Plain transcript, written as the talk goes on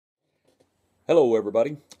Hello,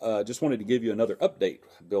 everybody. Just wanted to give you another update.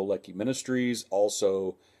 Bill Leckie Ministries,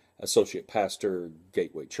 also Associate Pastor,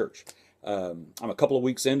 Gateway Church. I'm a couple of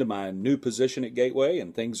weeks into my new position at Gateway,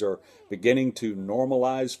 and things are beginning to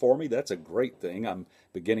normalize for me. That's a great thing. I'm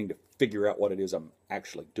beginning to figure out what it is I'm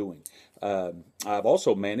actually doing. I've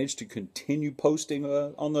also managed to continue posting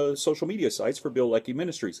on the social media sites for Bill Leckie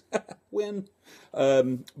Ministries. When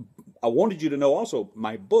I wanted you to know also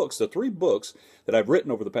my books, the three books that I've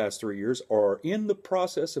written over the past 3 years, are in the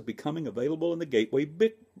process of becoming available in the Gateway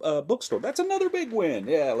bookstore. That's another big win.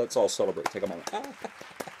 Yeah, let's all celebrate. Take a moment.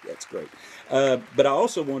 That's great. But I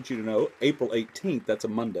also want you to know April 18th, that's a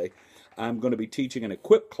Monday, I'm going to be teaching an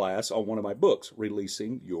equip class on one of my books,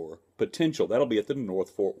 Releasing Your Potential. That'll be at the North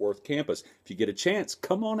Fort Worth campus. If you get a chance,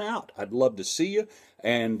 come on out. I'd love to see you,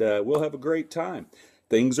 and we'll have a great time.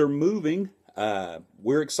 Things are moving.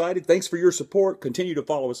 We're excited. Thanks for your support. Continue to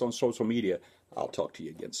follow us on social media. I'll talk to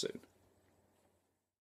you again soon.